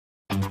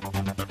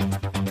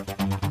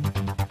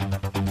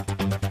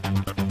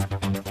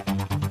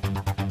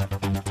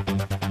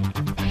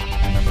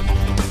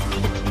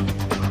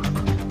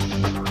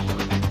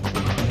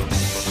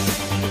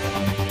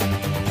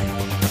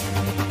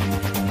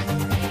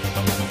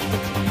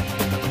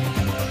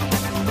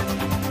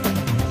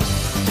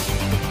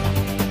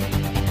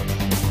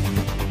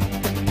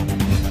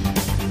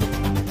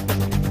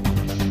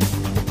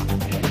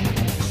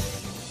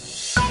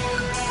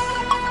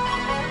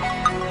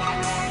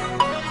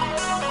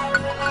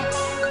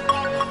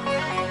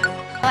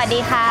วัส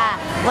ดีค่ะ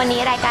วันนี้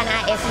รายการ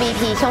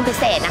RSVP ช่วงพิ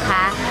เศษนะค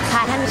ะพ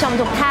าท่านผู้ชม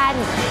ทุกท่าน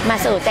มา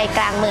สู่ใจก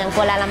ลางเมือง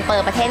กัวลาลัมเปอ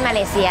ร์ประเทศมาเล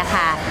เซีย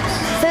ค่ะ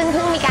ซึ่งเ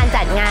พิ่งมีการ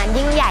จัดงาน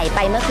ยิ่งใหญ่ไป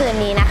เมื่อคืน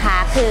นี้นะคะ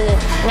คือ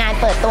งาน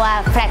เปิดตัว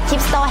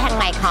Flagship Store แห่งใ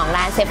หม่ของ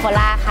ร้าน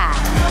Sephora ค่ะ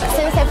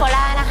ซึ่ง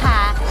Sephora นะคะ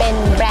เป็น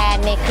แบรน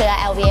ด์ในเครือ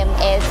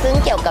LVMS ซึ่ง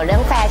เกี่ยวกับเรื่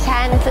องแฟ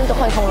ชั่นซึ่งทุก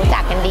คนคงรู้จั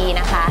กกันดี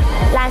นะคะ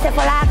ร้าน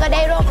Sephora ก็ไ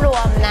ด้รวบรว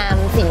มน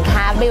ำสิน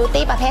ค้า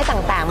Beauty ประเภท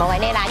ต่างๆมาไว้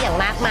ในร้านอย่าง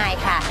มากมาย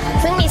ค่ะ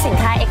ซึ่งมีสิน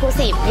ค้า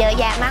Exclusive เยอะ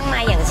แยะมากมา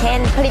ยอย่างเช่น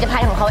ผลิตภั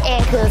ณฑ์ของเขาเอง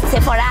คือ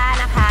Sephora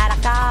นะคะแล้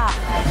วก็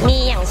มี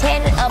อย่างเช่น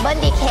Urban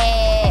Decay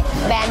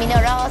แบรนด์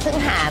Mineral ซึ่ง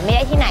หาไม่ไ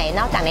ด้ที่ไหน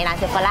นอกจากในร้าน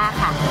Sephora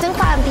ค่ะซึ่ง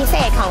ความพิเศ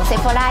ษของ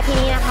Sephora ที่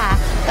นี่นะคะ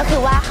ก็คื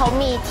อว่าเขา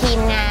มีทีม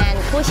งาน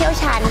ผู้เชี่ยว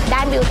ชาญด้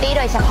าน Beauty โ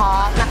ดยเฉพาะ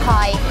มาค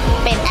อย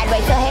เป็น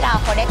Advisor ให้เรา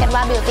เขาเรียกกันว่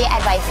า Beauty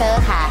Advisor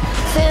ค่ะ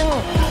ซึ่ง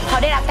เขา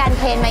ได้รับการเ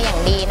ทรนมาอย่าง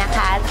ดีนะค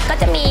ะก็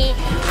จะมี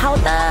เคาน์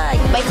เตอร์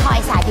ไว้คอย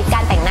สาธิตกา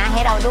รแต่งหน้าใ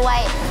ห้เราด้วย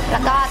แล้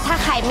วก็ถ้า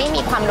ใครไม่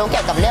มีความรู้เ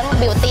กี่ยวกับเรื่อง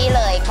Beauty เ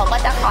ลยเขาก็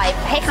จะคอย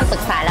ให้คำปรึ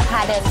กษาและพา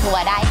เดินทัว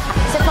ร์ได้ค่ะ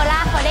Sephora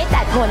เขาได้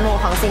จัดหมวดหมู่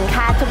ของสิน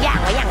ค้าทุกอย่าง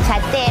ไว้อย่างชั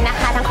ดเจนนะ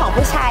คะทั้งของ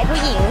ผู้ชายผู้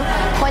หญิง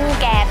คน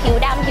แก่ผิว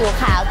ดำผิว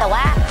ขาวแต่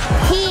ว่า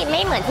ที่ไ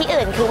ม่เหมือนที่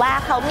อื่นคือว่า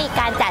เขามี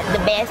การจัด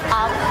the best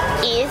of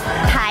each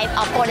type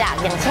of product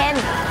อย่างเช่น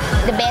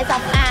the best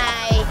of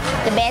eye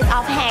the best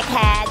of hair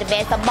care the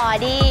best of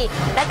body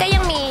แล้วก็ยั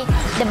งมี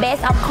the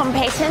best of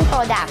complexion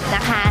product น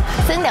ะคะ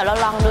ซึ่งเดี๋ยวเรา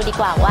ลองดูดี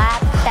กว่าว่า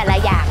แต่ละ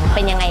อย่างเ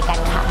ป็นยังไงกัน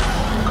ค่ะ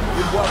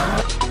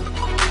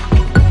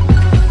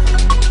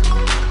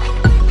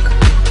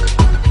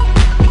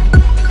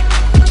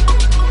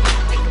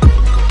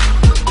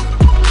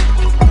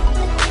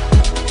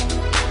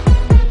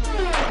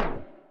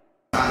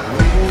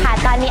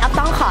ตอนนี้อ๊อฟ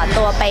ต้องขอ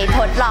ตัวไปท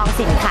ดลอง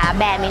สินค้า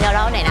แบรนด์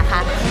Mineral หน่อยนะคะ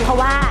เพราะ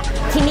ว่า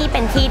ที่นี่เป็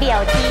นที่เดียว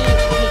ที่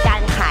มีกา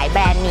รขายแบ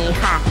รนด์นี้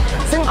ค่ะ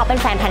ซึ่งอ๊อฟเป็น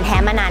แฟนพันธุ์แท้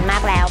มานานมา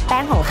กแล้วแป้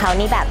งของเขา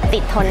นี่แบบติ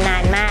ดทนนา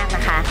นมากน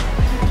ะคะ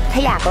ถ้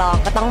าอยากลอง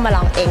ก็ต้องมาล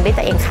องเองด้วย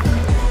ตัวเองค่ะ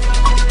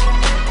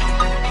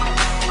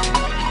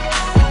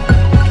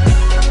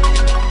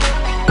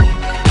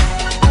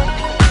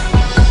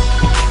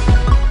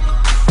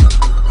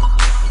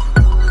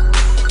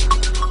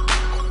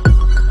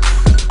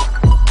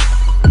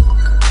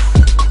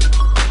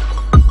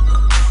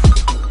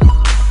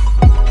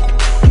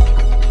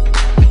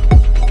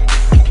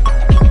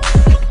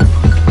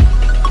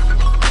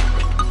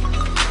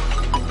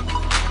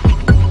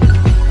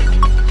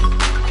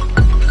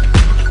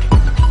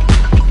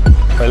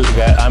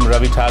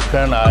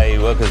I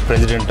work as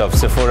president of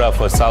Sephora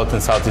for South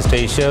and Southeast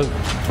Asia.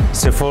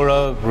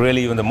 Sephora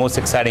really one of the most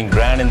exciting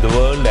brand in the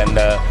world and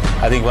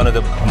I think one of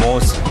the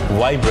most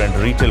vibrant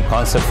retail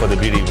concept for the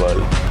beauty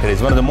world. It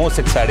is one of the most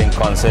exciting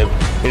concept.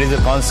 It is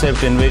a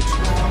concept in which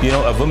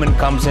a woman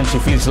comes in, she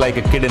feels like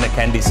a kid in a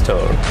candy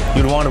store.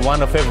 You want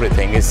one of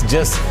everything. It's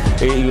just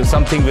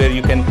something where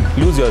you can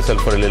lose yourself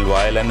for a little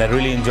while and I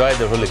really enjoy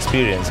the whole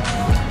experience.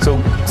 So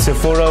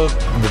Sephora,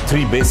 the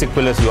three basic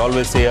pillars we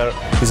always say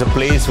is a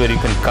place where you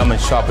can come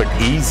and shop at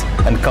ease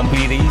and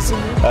complete ease,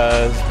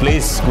 a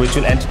place which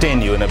will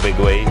entertain you in a big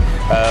way.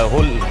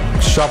 Whole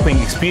shopping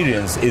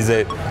experience is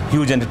a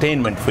huge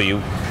entertainment for you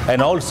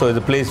and also is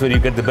a place where you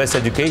get the best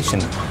education.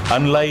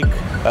 Unlike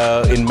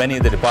in many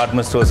of the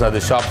department stores or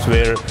the shops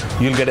where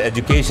you'll get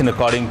education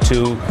according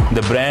to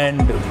the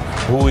brand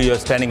who you're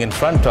standing in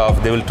front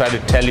of, they will try to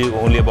tell you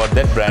only about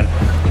that brand.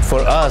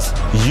 For us,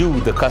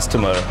 you, the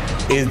customer,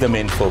 is the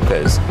main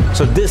focus.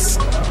 So this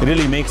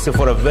really makes it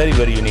for a very,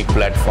 very unique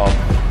platform.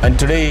 And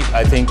today,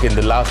 I think in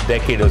the last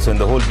decade or so in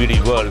the whole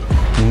beauty world,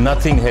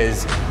 nothing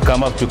has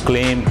come up to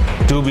claim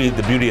to be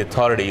the beauty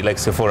authority like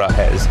Sephora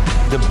has.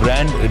 The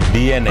brand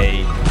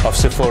DNA of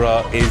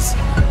Sephora is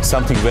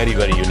something very,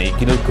 very unique.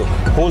 The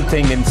whole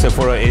thing in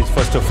Sephora is,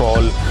 first of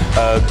all,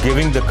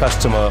 giving the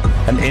customer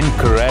an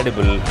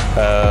incredible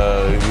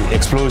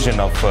explosion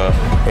of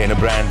in a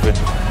brand with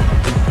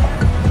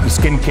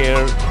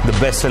skincare, the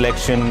best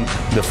selection,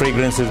 the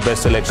fragrances,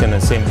 best selection,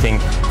 and same thing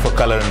for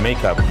color and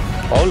makeup.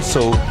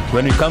 Also,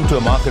 when we come to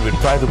a market, we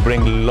try to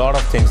bring a lot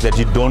of things that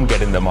you don't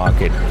get in the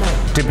market.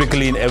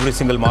 Typically, in every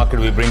single market,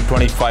 we bring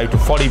 25 to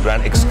 40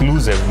 brands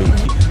exclusively.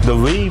 The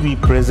way we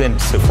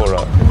present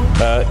Sephora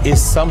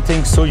is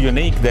something so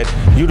unique that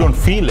you don't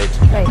feel it.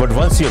 Right. But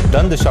once you've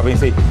done the shopping, you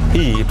say,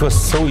 hey, it was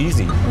so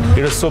easy.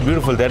 It was so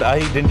beautiful that I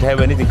didn't have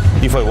anything.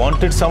 If I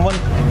wanted someone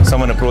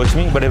approached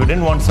me. But if I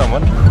didn't want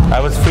someone, I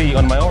was free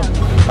on my own.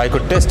 I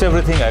could test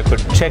everything, I could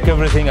check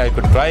everything, I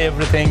could try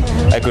everything,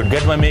 I could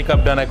get my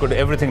makeup done, I could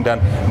everything done,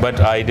 but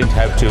I didn't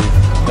have to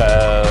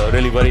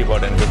really worry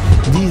about anything.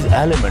 These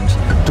elements,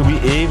 to be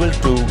able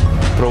to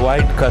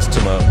provide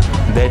customer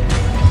that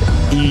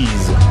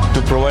ease,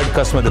 to provide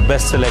customer the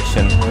best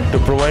selection, to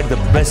provide the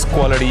best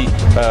quality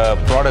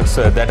products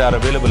that are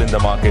available in the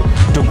market,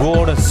 to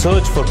go out and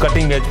search for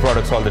cutting edge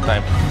products all the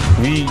time.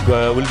 We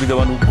will be the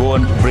one who go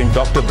and bring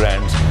doctor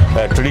brands,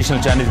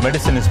 traditional Chinese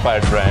medicine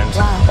inspired brands,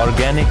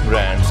 organic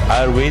brands,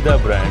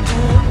 Ayurveda brands,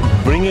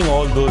 bringing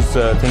all those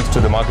things to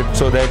the market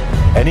so that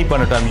any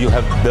point of time you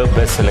have the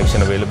best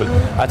selection available.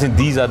 I think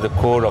these are the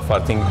core of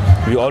our thing.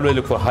 We always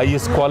look for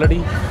highest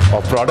quality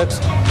of products,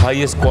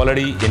 highest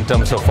quality in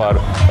terms of our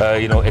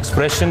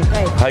expression,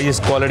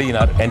 highest quality in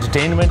our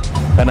entertainment,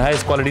 and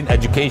highest quality in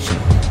education.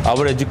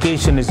 Our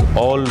education is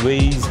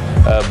always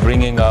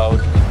bringing out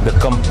the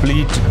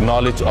complete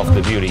knowledge of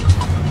the beauty.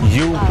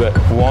 You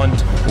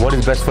want what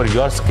is best for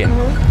your skin.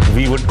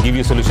 We would give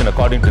you a solution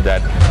according to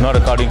that, not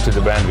according to the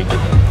brand we do.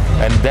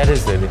 And that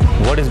is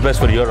what is best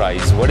for your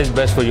eyes, what is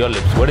best for your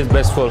lips, what is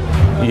best for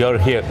your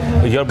hair,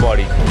 your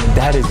body.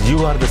 That is, you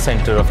are the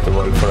center of the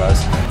world for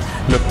us.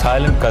 Look,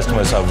 Thailand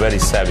customers are very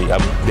savvy.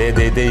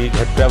 They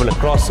travel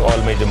across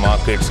all major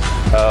markets,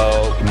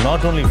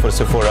 not only for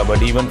Sephora,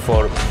 but even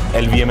for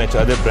LVMH,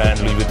 other brand,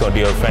 Louis Vuitton,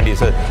 Dior, Fendi.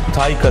 So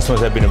Thai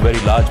customers have been a very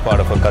large part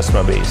of our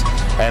customer base.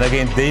 And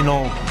again, they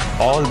know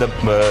all the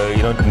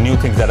new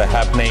things that are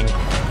happening.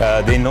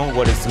 They know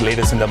what is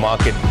latest in the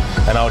market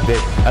and out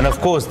there. And of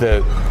course,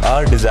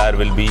 our desire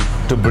will be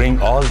to bring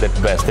all that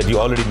best that you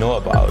already know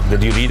about,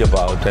 that you read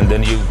about, and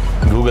then you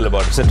Google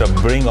about, etc.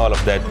 Bring all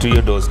of that to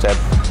your doorstep,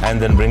 and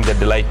then bring that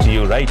delight to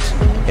you right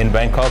in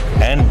Bangkok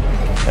and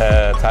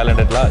Thailand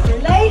at large.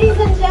 Ladies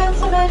and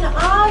gentlemen,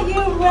 are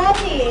you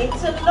ready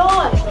to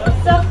launch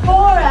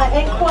Sephora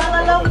in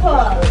Kuala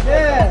Lumpur?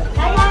 Yeah.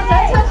 Hang on,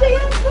 don't touch it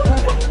yet.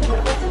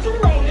 Listen to the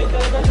ladies.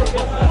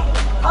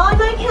 On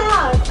my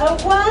count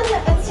of 1,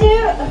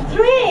 2,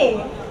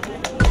 3.